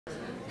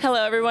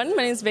Hello everyone,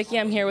 my name is Vicky.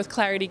 I'm here with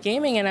Clarity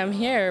Gaming and I'm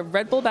here,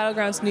 Red Bull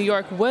Battlegrounds, New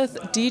York with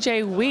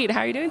DJWheat. How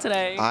are you doing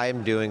today?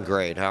 I'm doing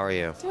great. How are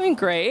you? Doing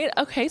great.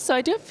 Okay, so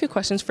I do have a few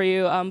questions for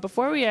you.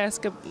 Before we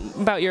ask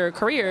about your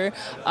career,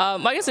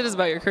 I guess it is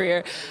about your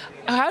career.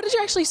 How did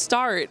you actually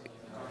start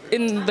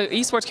in the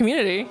esports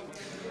community?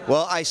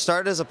 Well, I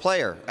started as a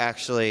player,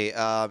 actually,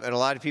 and a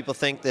lot of people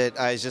think that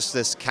I was just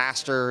this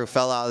caster who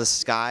fell out of the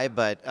sky.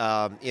 But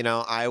you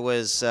know, I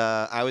was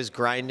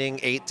grinding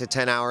 8 to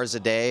 10 hours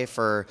a day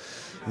for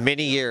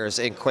many years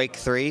in Quake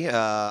 3.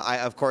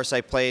 Of course,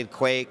 I played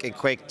Quake and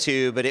Quake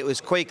 2, but it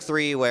was Quake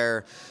 3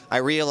 where I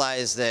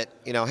realized that,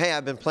 you know, hey,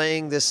 I've been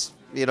playing this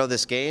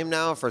game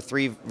now for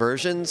 3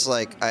 versions.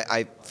 Like,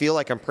 I feel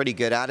like I'm pretty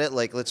good at it.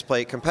 Like, let's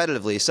play it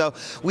competitively. So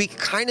we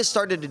kind of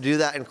started to do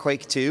that in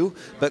Quake 2,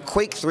 but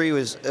Quake 3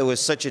 was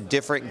such a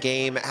different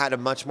game. It had a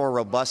much more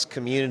robust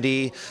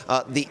community.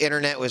 The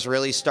internet was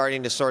really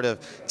starting to sort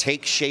of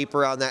take shape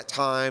around that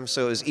time,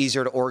 so it was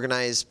easier to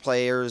organize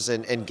players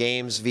and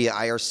games via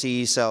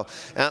IRC. So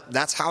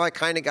that's how I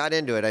kind of got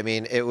into it. I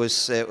mean, it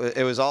was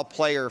all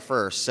player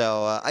first.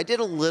 So I did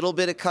a little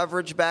bit of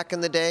coverage back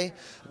in the day,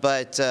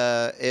 but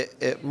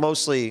it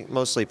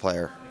mostly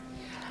player.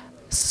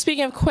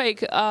 Speaking of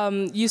Quake,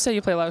 you said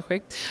you play a lot of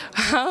Quake.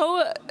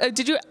 How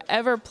did you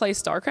ever play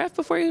StarCraft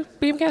before you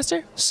became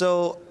caster?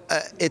 So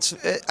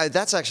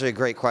that's actually a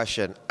great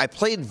question. I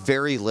played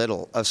very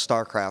little of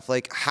StarCraft.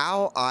 Like,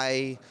 how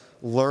I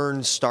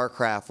learned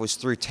StarCraft was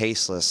through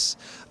Tasteless.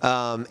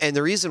 And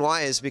the reason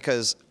why is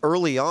because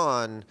early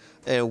on,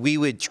 we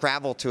would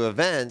travel to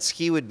events.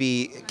 He would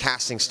be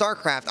casting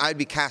StarCraft. I'd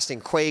be casting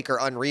Quake or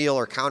Unreal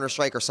or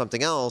Counter-Strike or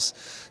something else.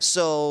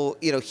 So,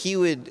 you know, he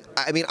would,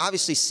 I mean,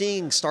 obviously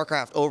seeing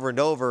StarCraft over and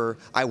over,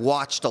 I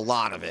watched a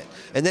lot of it.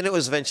 And then it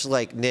was eventually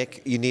like,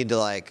 Nick, you need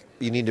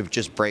to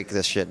just break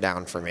this shit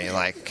down for me.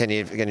 Like, can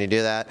you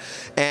do that?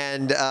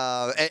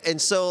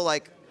 And so,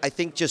 like, I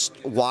think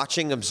just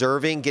watching,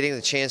 observing, getting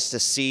the chance to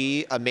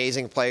see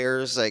amazing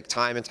players like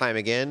time and time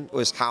again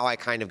was how I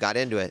kind of got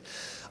into it.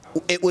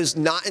 It was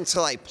not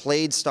until I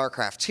played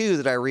StarCraft 2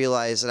 that I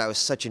realized that I was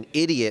such an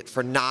idiot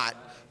for not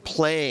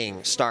playing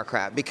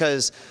StarCraft,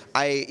 because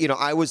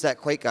I was that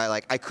Quake guy.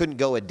 Like, I couldn't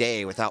go a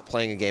day without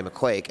playing a game of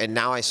Quake, and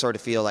now I sort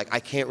of feel like I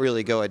can't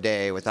really go a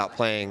day without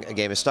playing a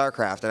game of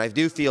StarCraft, and I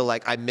do feel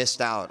like I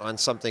missed out on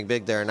something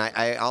big there, and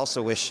I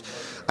also wish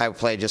I would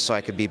play just so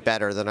I could be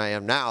better than I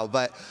am now.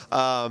 But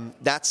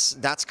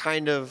that's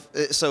kind of,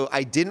 so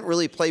I didn't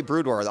really play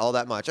Brood War all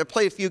that much. I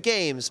played a few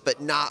games, but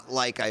not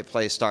like I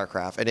play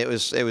StarCraft, and it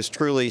was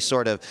truly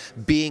sort of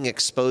being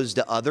exposed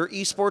to other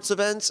esports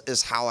events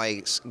is how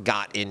I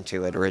got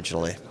into it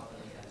originally.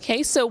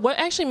 Okay, so what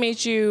actually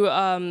made you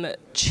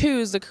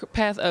choose the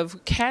path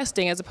of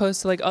casting as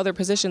opposed to like other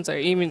positions or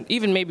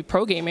even maybe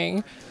pro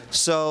gaming?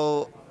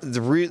 So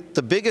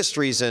the biggest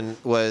reason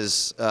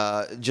was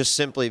just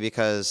simply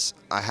because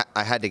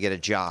I had to get a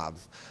job.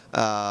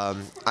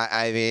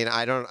 I mean,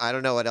 I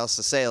don't know what else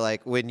to say.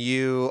 Like, when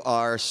you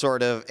are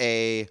sort of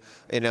a,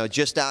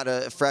 just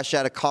fresh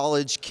out of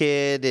college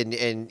kid,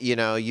 and you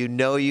know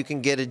you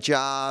can get a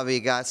job, you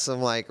got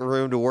some like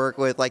room to work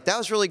with. Like, that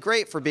was really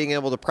great for being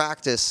able to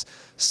practice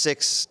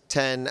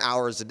 6-10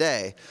 hours a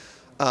day.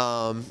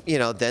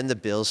 Then the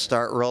bills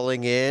start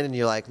rolling in, and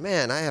you're like,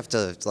 man, I have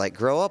to like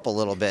grow up a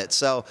little bit.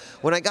 So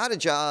when I got a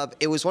job,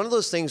 it was one of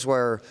those things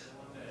where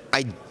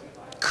I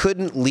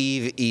couldn't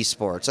leave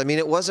esports. I mean,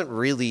 it wasn't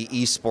really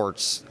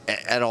esports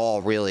at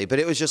all, really, but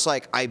it was just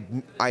like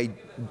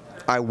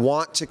I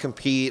want to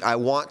compete. I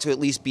want to at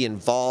least be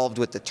involved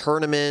with the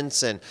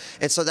tournaments, and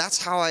so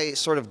that's how I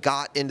sort of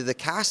got into the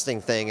casting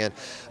thing, and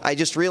I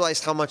just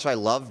realized how much I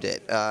loved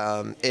it.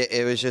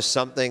 It was just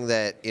something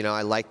that,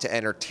 I like to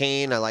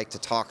entertain. I like to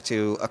talk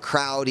to a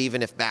crowd,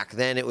 even if back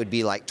then it would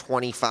be like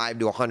 25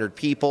 to 100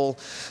 people.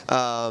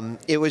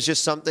 It was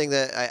just something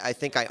that I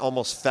think I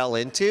almost fell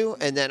into,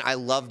 and then I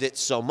loved it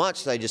so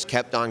much that I just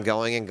kept on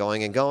going and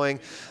going and going.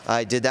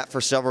 I did that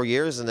for several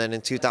years, and then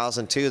in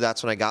 2002,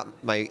 that's when I got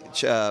my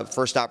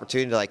first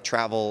opportunity to like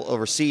travel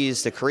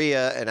overseas to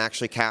Korea and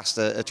actually cast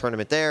a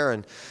tournament there.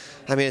 And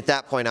I mean, at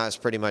that point, I was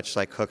pretty much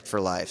like hooked for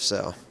life.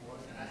 So.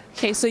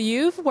 Okay, so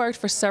you've worked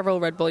for several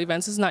Red Bull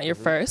events. This is not your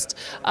first.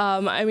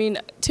 I mean,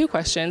 2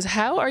 questions.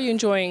 How are you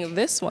enjoying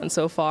this one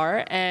so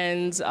far?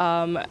 And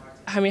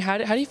I mean, how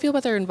do you feel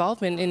about their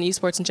involvement in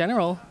esports in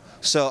general?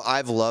 So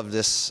I've loved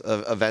this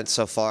event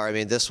so far. I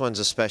mean, this one's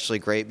especially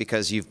great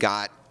because you've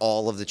got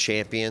all of the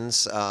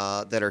champions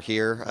that are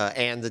here,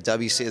 and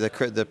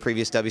the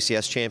previous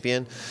WCS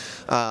champion.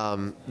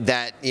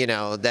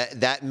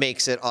 That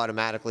makes it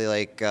automatically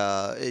like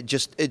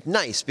it's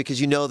nice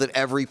because you know that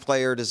every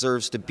player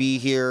deserves to be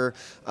here,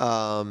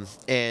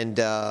 and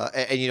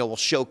will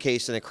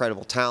showcase an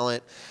incredible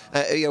talent.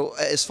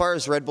 As far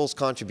as Red Bull's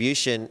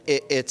contribution,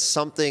 it's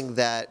something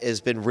that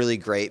has been really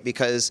great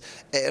because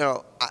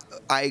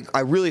I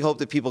really hope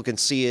that people can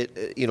see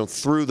it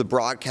through the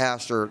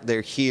broadcast, or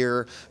they're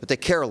here, but they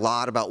care care a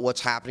lot about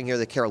what's happening here.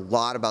 They care a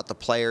lot about the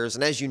players.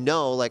 And as you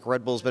know, like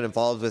Red Bull's been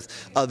involved with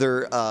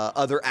other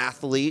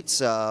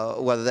athletes,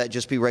 whether that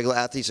just be regular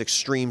athletes,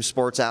 extreme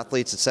sports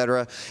athletes,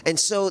 etc. And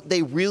so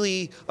they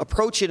really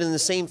approach it in the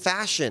same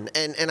fashion.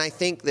 And I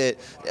think that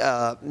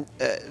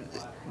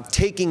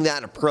taking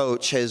that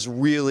approach has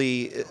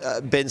really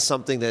been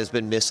something that has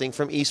been missing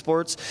from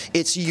esports.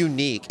 It's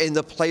unique, and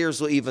the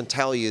players will even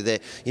tell you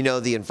that, you know,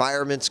 the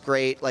environment's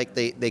great. Like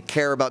they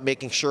care about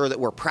making sure that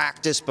we're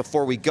practiced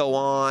before we go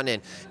on,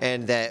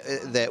 and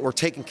that we're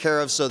taken care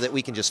of so that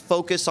we can just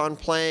focus on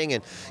playing.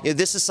 And you know,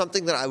 this is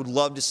something that I would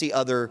love to see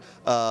other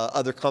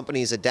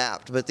companies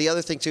adapt. But the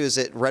other thing too is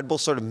that Red Bull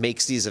sort of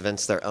makes these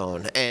events their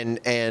own,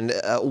 and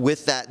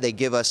with that they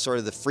give us sort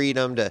of the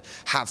freedom to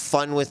have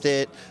fun with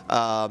it.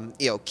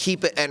 You know,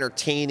 keep it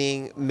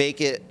entertaining, make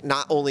it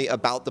not only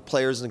about the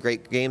players and the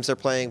great games they're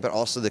playing, but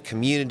also the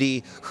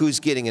community, who's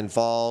getting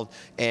involved,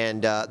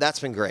 and that's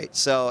been great.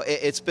 So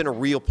it's been a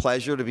real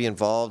pleasure to be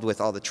involved with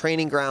all the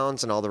training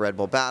grounds and all the Red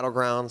Bull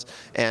battlegrounds,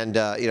 and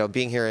you know,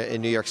 being here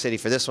in New York City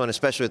for this one,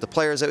 especially with the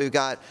players that we've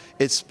got,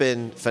 it's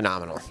been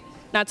phenomenal.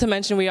 Not to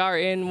mention we are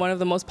in one of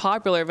the most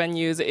popular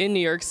venues in New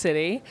York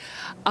City.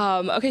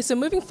 Okay, so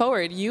moving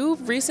forward, you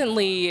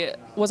recently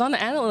was on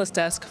the analyst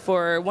desk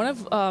for one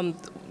of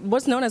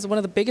what's known as one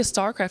of the biggest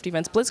StarCraft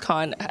events,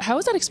 BlizzCon. How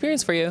was that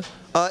experience for you?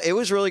 It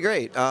was really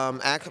great.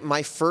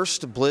 My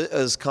first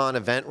BlizzCon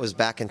event was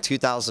back in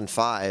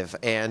 2005,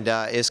 and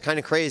it's kind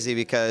of crazy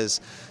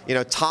because, you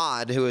know,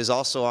 Todd, who is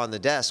also on the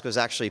desk, was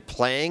actually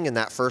playing in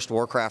that first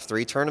Warcraft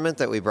 3 tournament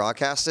that we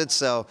broadcasted.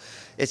 So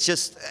it's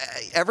just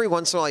every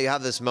once in a while you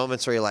have this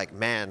moments where you're like,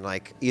 man,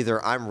 like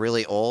either I'm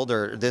really old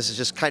or this is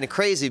just kind of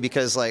crazy,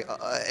 because like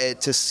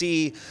to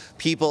see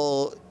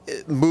people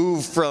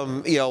move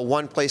from, you know,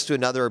 one place to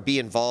another or be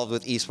involved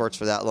with esports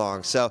for that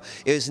long. So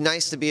it was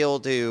nice to be able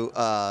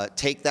to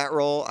take that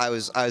role. I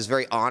was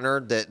very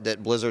honored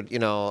that Blizzard, you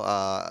know,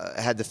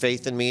 had the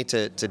faith in me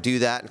to do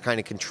that and kind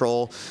of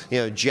control, you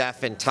know,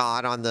 Jeff and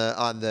Todd on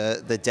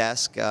the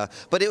desk.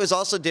 But it was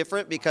also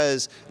different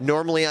because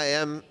normally I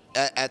am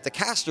at the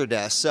caster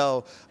desk.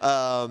 So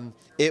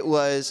it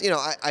was, you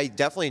know, I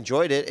definitely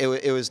enjoyed it.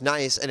 It was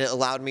nice, and it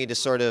allowed me to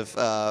sort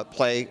of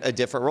play a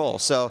different role.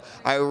 So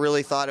I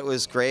really thought it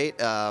was great.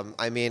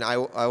 I mean, I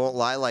won't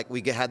lie, like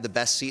we had the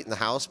best seat in the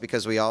house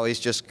because we always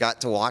just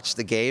got to watch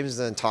the games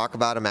and then talk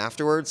about them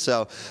afterwards.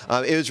 So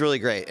it was really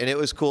great, and it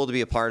was cool to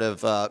be a part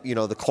of, you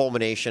know, the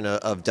culmination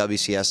of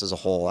WCS as a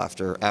whole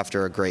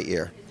after a great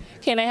year.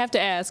 Okay, and I have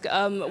to ask,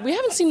 we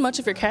haven't seen much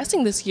of your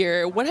casting this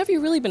year. What have you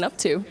really been up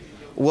to?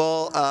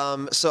 Well,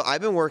 so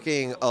I've been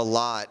working a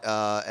lot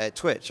at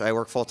Twitch. I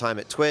work full-time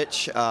at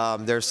Twitch.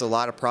 There's a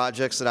lot of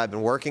projects that I've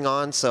been working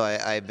on, so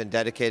I've been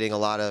dedicating a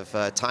lot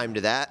of time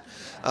to that.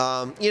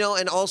 You know,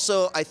 and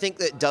also I think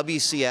that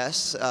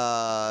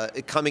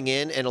WCS coming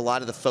in and a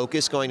lot of the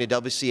focus going to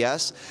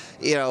WCS,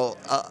 you know,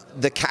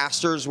 the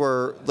casters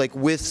were like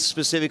with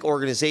specific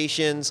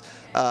organizations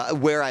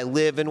where I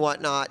live and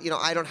whatnot. You know,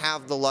 I don't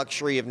have the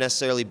luxury of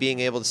necessarily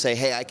being able to say,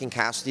 hey, I can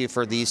cast you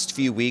for these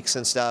few weeks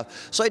and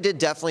stuff. So I did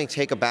definitely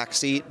take a back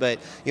seat, but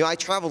you know, I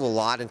traveled a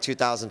lot in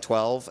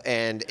 2012,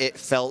 and it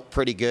felt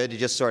pretty good to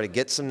just sort of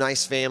get some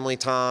nice family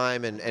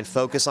time and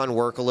focus on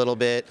work a little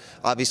bit.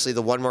 Obviously,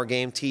 the One More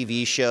Game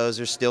TV shows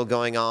are still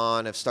going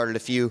on. I've started a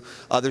few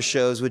other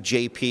shows with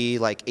JP,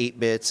 like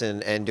 8-Bits,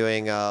 and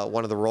doing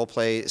one of the role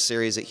play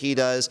series that he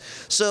does.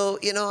 So,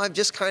 you know, I've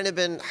just kind of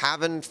been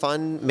having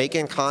fun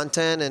making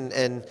content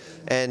and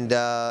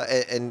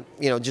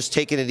you know, just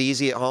taking it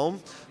easy at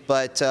home.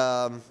 But,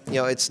 you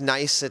know, it's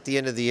nice at the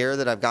end of the year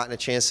that I've gotten a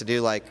chance to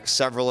do like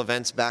several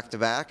events back to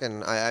back.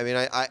 And I mean,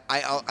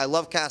 I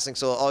love casting,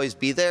 so I'll always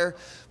be there.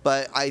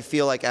 But I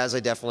feel like as I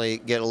definitely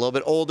get a little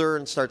bit older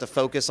and start to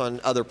focus on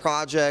other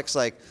projects,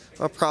 like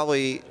I'll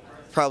probably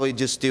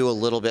just do a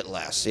little bit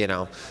less, you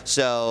know.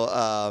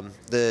 So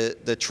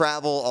the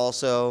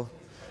travel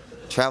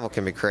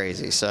can be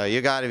crazy, so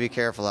you got to be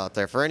careful out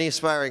there. For any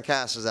aspiring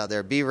casters out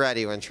there, be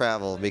ready when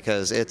travel,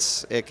 because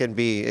it can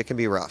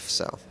be rough.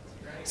 So.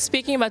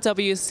 Speaking about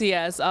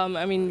WCS,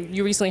 I mean,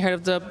 you recently heard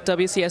of the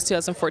WCS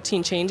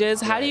 2014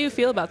 changes. How do you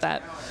feel about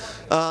that?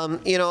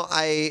 You know,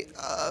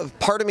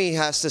 part of me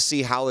has to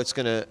see how it's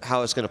gonna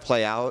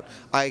play out.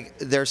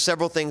 There's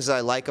several things that I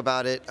like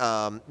about it,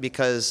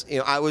 because you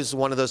know, I was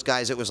one of those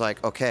guys that was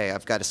like, okay,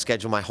 I've got to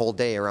schedule my whole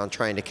day around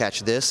trying to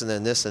catch this and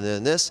then this and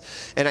then this,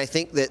 and I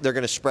think that they're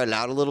going to spread it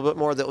out a little bit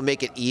more. That will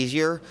make it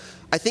easier.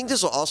 I think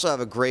this will also have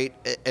a great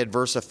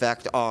adverse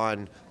effect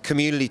on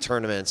community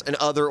tournaments and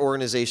other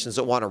organizations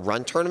that want to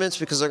run tournaments,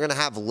 because they're going to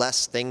have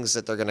less things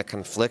that they're going to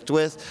conflict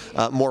with,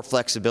 more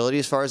flexibility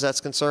as far as that's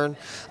concerned.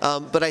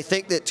 But I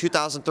think that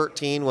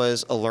 2013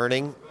 was a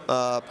learning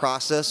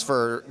process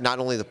for not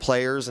only the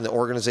players and the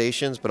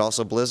organizations, but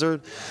also Blizzard.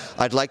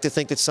 I'd like to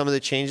think that some of the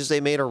changes they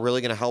made are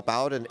really going to help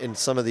out in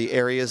some of the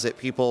areas that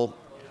people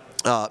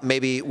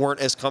maybe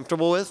weren't as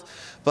comfortable with.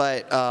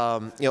 But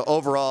you know,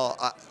 overall,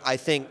 I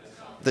think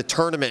the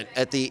tournament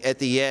at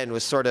the end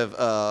was sort of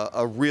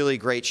a really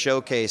great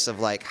showcase of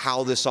like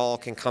how this all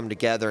can come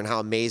together and how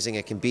amazing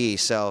it can be.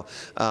 So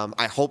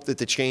I hope that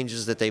the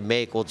changes that they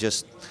make will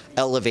just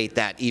elevate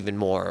that even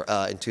more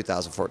in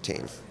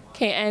 2014.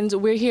 Okay, and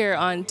we're here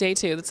on day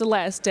 2. That's the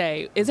last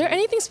day. Is there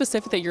anything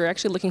specific that you're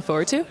actually looking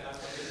forward to?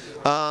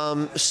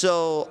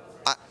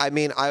 I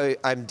mean,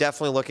 I'm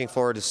definitely looking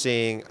forward to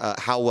seeing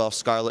how well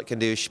Scarlett can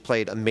do. She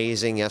played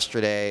amazing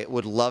yesterday.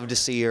 Would love to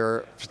see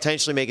her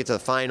potentially make it to the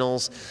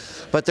finals.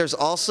 But there's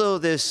also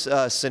this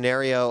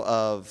scenario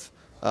of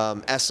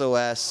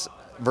SOS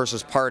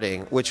versus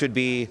parting, which would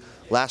be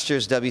last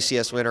year's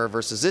WCS winner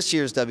versus this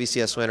year's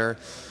WCS winner.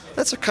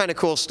 That's a kind of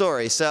cool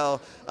story.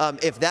 So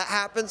if that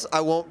happens,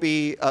 I won't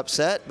be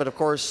upset. But of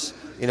course,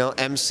 you know,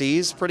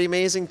 MC's pretty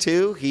amazing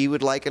too. He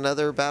would like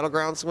another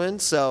Battlegrounds win.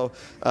 So,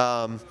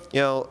 you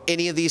know,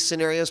 any of these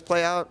scenarios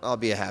play out, I'll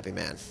be a happy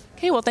man.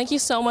 Okay, well, thank you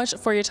so much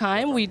for your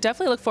time. We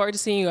definitely look forward to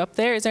seeing you up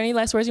there. Is there any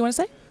last words you want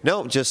to say?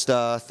 No, just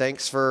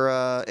thanks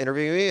for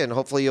interviewing me, and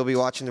hopefully you'll be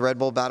watching the Red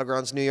Bull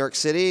Battlegrounds New York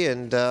City,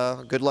 and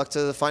good luck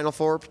to the Final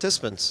Four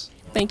participants.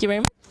 Thank you very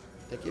much.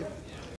 Thank you.